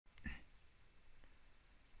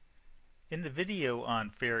In the video on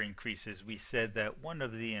fare increases, we said that one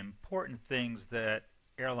of the important things that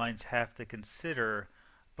airlines have to consider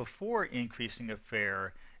before increasing a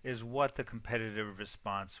fare is what the competitive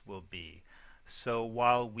response will be. So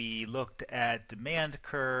while we looked at demand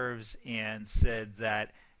curves and said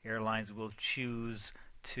that airlines will choose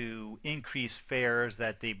to increase fares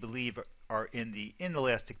that they believe are in the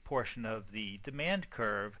inelastic portion of the demand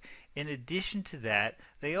curve, in addition to that,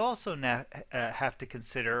 they also have to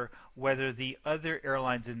consider whether the other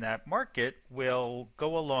airlines in that market will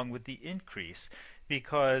go along with the increase.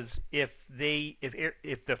 Because if the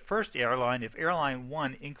first airline, if airline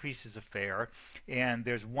one increases a fare, and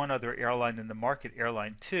there's one other airline in the market,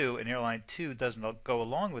 airline two, and airline two doesn't go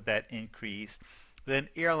along with that increase, then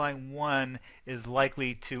airline one is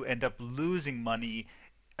likely to end up losing money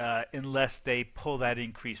unless they pull that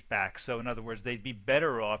increase back. So, in other words, they'd be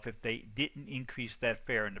better off if they didn't increase that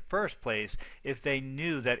fare in the first place if they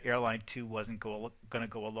knew that airline two wasn't going to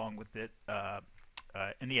go along with it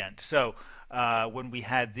in the end. So, when we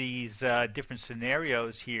had these different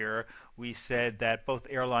scenarios here, we said that both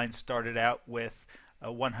airlines started out with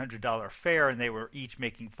a $100 fare, and they were each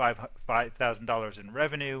making $5,000 in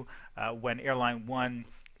revenue. When airline one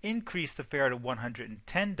increased the fare to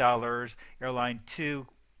 $110, airline two,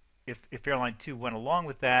 if airline two went along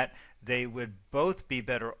with that, they would both be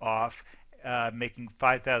better off, making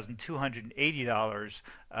 $5,280,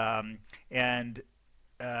 and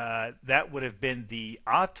that would have been the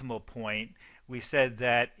optimal point. We said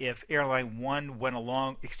that if airline one went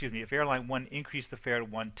along, excuse me, if airline one increased the fare to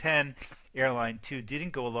 110, airline two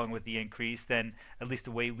didn't go along with the increase, then at least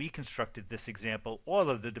the way we constructed this example, all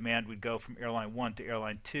of the demand would go from airline one to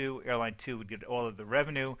airline two. Airline two would get all of the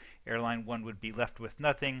revenue. Airline one would be left with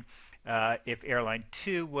nothing. If airline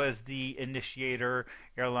two was the initiator,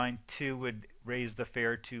 airline two would raise the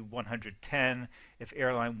fare to 110. If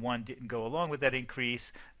airline one didn't go along with that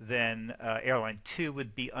increase, then airline two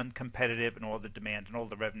would be uncompetitive, and all the demand and all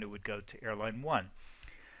the revenue would go to airline one.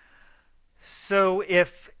 So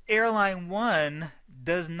if airline one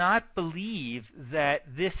does not believe that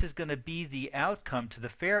this is going to be the outcome to the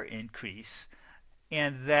fare increase,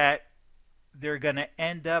 and that they're going to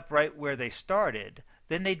end up right where they started,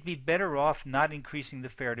 then they'd be better off not increasing the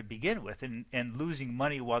fare to begin with, and losing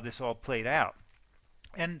money while this all played out.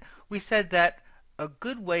 And we said that a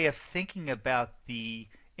good way of thinking about the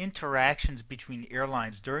interactions between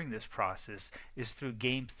airlines during this process is through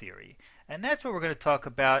game theory. And that's what we're going to talk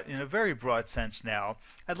about in a very broad sense now.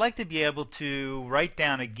 I'd like to be able to write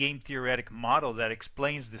down a game theoretic model that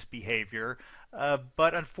explains this behavior,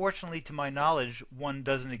 but unfortunately, to my knowledge, one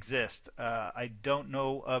doesn't exist. I don't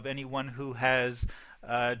know of anyone who has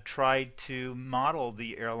tried to model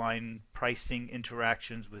the airline pricing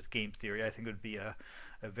interactions with game theory. I think it would be a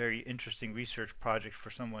very interesting research project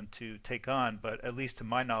for someone to take on, but at least to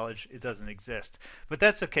my knowledge, it doesn't exist. But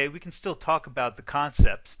that's okay. We can still talk about the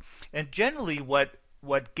concepts. And generally, what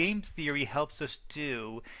game theory helps us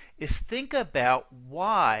do is think about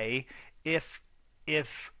why, if the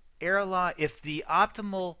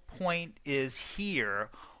optimal point is here,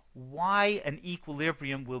 why an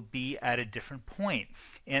equilibrium will be at a different point.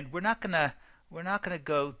 And we're not gonna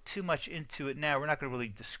go too much into it now. We're not gonna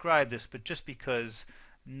really describe this, but just because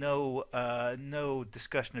no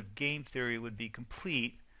discussion of game theory would be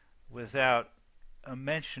complete without a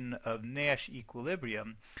mention of Nash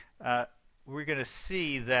equilibrium, we're going to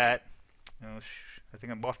see that, I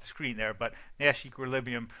think I'm off the screen there, but Nash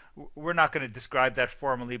equilibrium, we're not going to describe that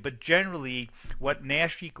formally, but generally what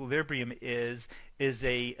Nash equilibrium is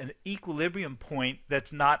an equilibrium point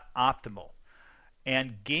that's not optimal.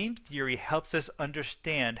 And game theory helps us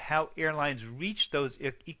understand how airlines reach those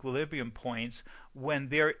equilibrium points when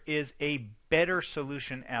there is a better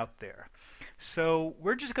solution out there. So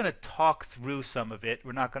we're just going to talk through some of it.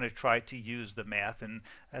 We're not going to try to use the math, and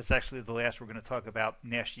that's actually the last we're going to talk about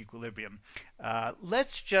Nash equilibrium.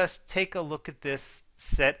 Let's just take a look at this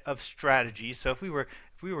set of strategies. So if we were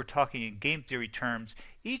talking in game theory terms,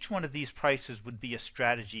 each one of these prices would be a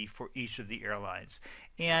strategy for each of the airlines.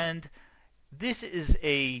 And this is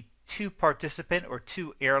a two-participant or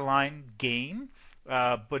two-airline game,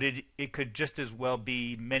 but it could just as well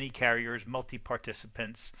be many carriers,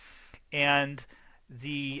 multi-participants. And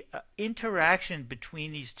the interaction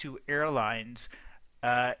between these two airlines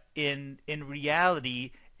in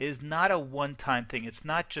reality is not a one-time thing. It's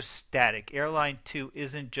not just static. Airline 2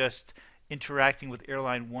 isn't just interacting with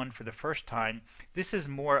Airline 1 for the first time. This is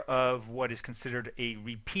more of what is considered a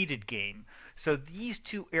repeated game. So these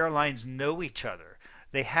two airlines know each other.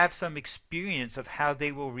 They have some experience of how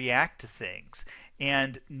they will react to things.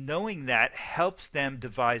 And knowing that helps them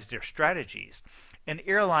devise their strategies. And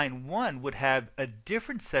Airline 1 would have a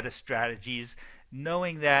different set of strategies,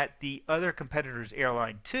 knowing that the other competitors,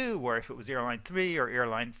 Airline 2, or if it was Airline 3 or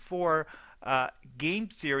Airline 4, game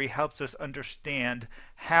theory helps us understand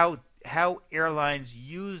how airlines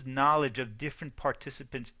use knowledge of different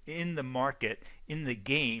participants in the market, in the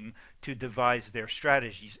game, to devise their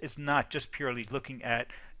strategies. It's not just purely looking at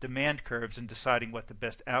demand curves and deciding what the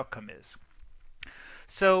best outcome is.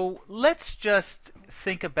 So let's just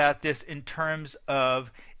think about this in terms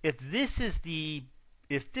of if this is the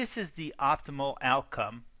if this is the optimal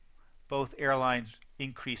outcome, both airlines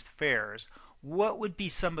increased fares, what would be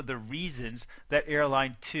some of the reasons that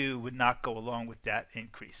airline 2 would not go along with that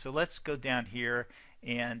increase? So let's go down here,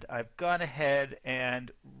 and I've gone ahead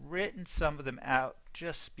and written some of them out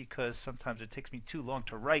just because sometimes it takes me too long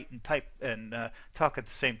to write and type and talk at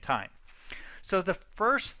the same time. So the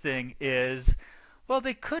first thing is, well,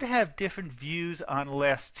 they could have different views on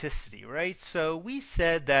elasticity, right? So we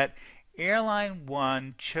said that Airline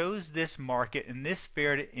 1 chose this market and this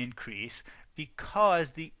fare to increase because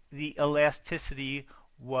the elasticity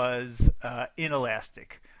was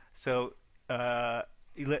inelastic. So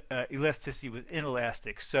elasticity was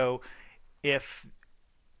inelastic. So if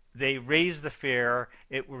they raise the fare,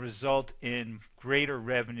 it will result in greater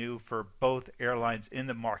revenue for both airlines in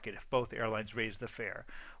the market if both airlines raise the fare.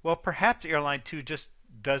 Well, perhaps Airline 2 just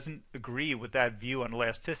doesn't agree with that view on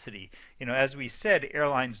elasticity. As we said,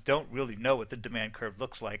 airlines don't really know what the demand curve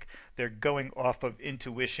looks like. They're going off of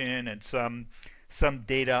intuition and some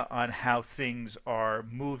data on how things are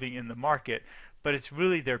moving in the market, but it's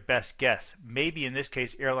really their best guess. Maybe in this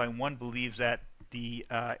case, Airline 1 believes that the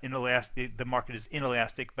market is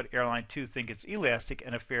inelastic, but Airline 2 think it's elastic,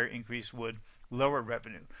 and a fare increase would lower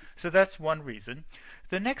revenue. So that's one reason.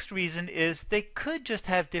 The next reason is they could just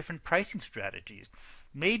have different pricing strategies.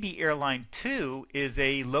 Maybe Airline 2 is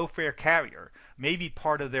a low fare carrier. Maybe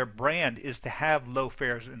part of their brand is to have low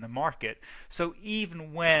fares in the market. So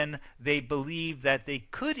even when they believe that they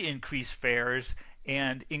could increase fares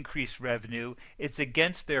and increase revenue, it's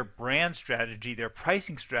against their brand strategy, their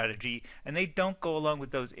pricing strategy, and they don't go along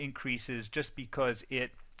with those increases just because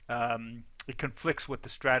it conflicts with the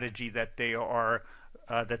strategy that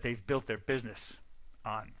they've built their business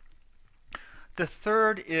on. The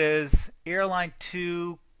third is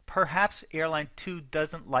perhaps Airline 2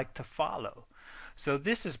 doesn't like to follow. So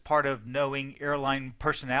this is part of knowing airline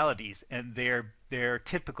personalities and their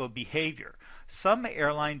typical behavior. Some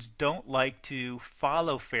airlines don't like to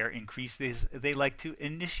follow fare increases. They like to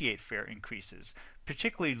initiate fare increases.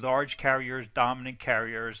 Particularly large carriers, dominant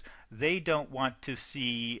carriers, they don't want to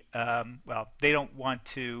see, they don't want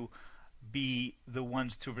to be the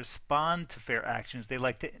ones to respond to fare actions. They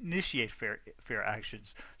like to initiate fare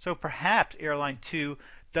actions. So perhaps Airline 2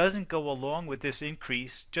 doesn't go along with this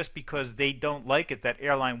increase just because they don't like it that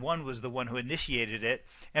Airline 1 was the one who initiated it,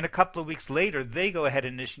 and a couple of weeks later they go ahead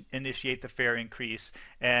and initiate the fare increase,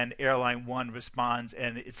 and Airline 1 responds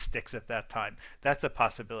and it sticks at that time. That's a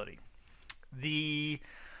possibility. The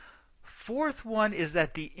fourth one is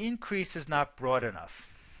that the increase is not broad enough.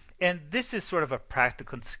 And this is sort of a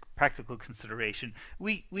practical consideration.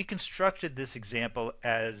 We constructed this example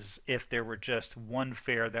as if there were just one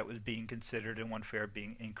fare that was being considered and one fare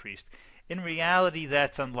being increased. In reality,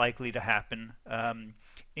 that's unlikely to happen.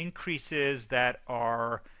 Increases that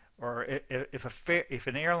are, or if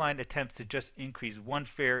an airline attempts to just increase one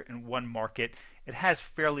fare in one market, it has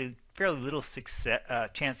fairly little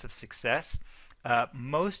chance of success.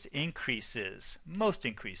 Most increases,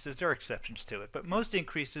 there are exceptions to it, but most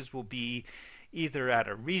increases will be either at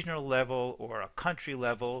a regional level or a country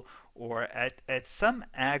level or at some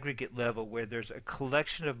aggregate level where there's a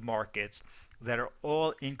collection of markets that are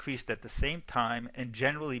all increased at the same time and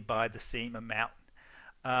generally by the same amount.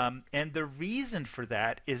 And the reason for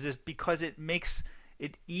that is because it makes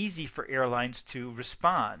it easy for airlines to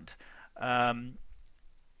respond.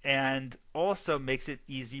 And also makes it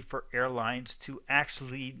easy for airlines to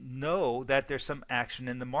actually know that there's some action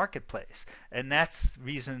in the marketplace. And that's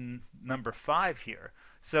reason number 5 here.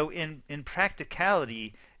 So in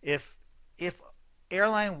practicality, if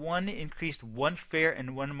Airline 1 increased one fare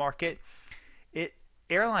in one market,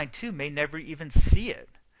 Airline 2 may never even see it.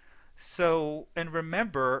 So, and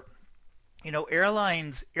remember,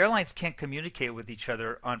 airlines can't communicate with each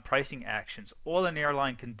other on pricing actions. All an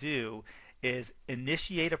airline can do is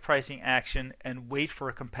initiate a pricing action and wait for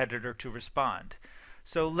a competitor to respond.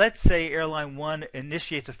 So let's say Airline 1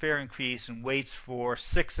 initiates a fare increase and waits for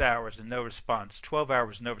 6 hours and no response, 12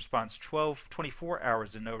 hours no response, 24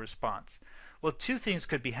 hours and no response. Well, two things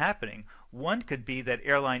could be happening. One could be that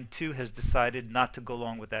Airline 2 has decided not to go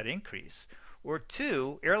along with that increase. Or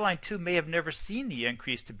two, airline two may have never seen the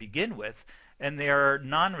increase to begin with, and their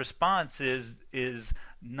non-response is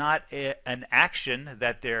not an action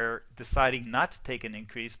that they're deciding not to take an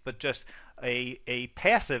increase, but just a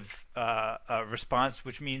passive response,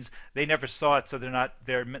 which means they never saw it, so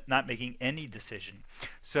they're not making any decision.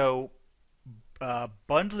 So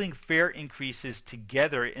bundling fare increases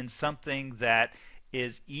together in something that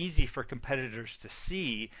is easy for competitors to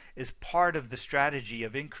see is part of the strategy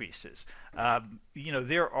of increases.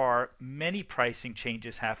 There are many pricing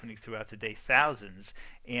changes happening throughout the day, thousands,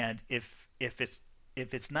 and if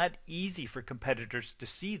it's not easy for competitors to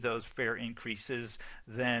see those fare increases,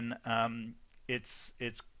 then it's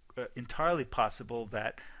entirely possible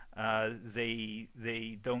that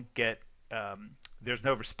they don't get there's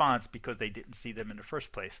no response because they didn't see them in the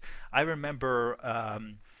first place. I remember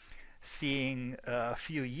seeing a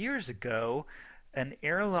few years ago an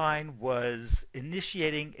airline was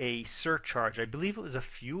initiating a surcharge. I believe it was a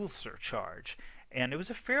fuel surcharge. And it was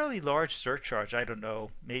a fairly large surcharge. I don't know,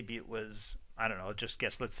 maybe it was, I don't know, I'll just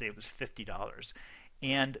guess, let's say it was $50.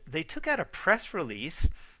 And they took out a press release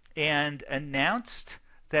and announced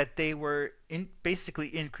that they were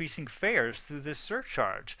basically increasing fares through this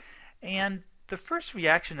surcharge. And the first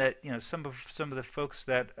reaction that some of the folks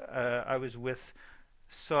that I was with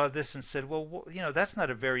saw this and said, well, that's not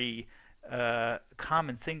a very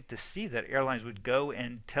common thing to see, that airlines would go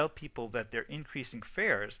and tell people that they're increasing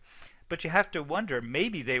fares. But you have to wonder,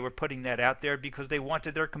 maybe they were putting that out there because they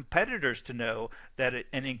wanted their competitors to know that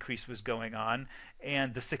an increase was going on,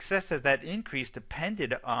 and the success of that increase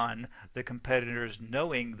depended on the competitors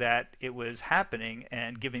knowing that it was happening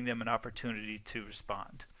and giving them an opportunity to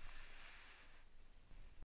respond.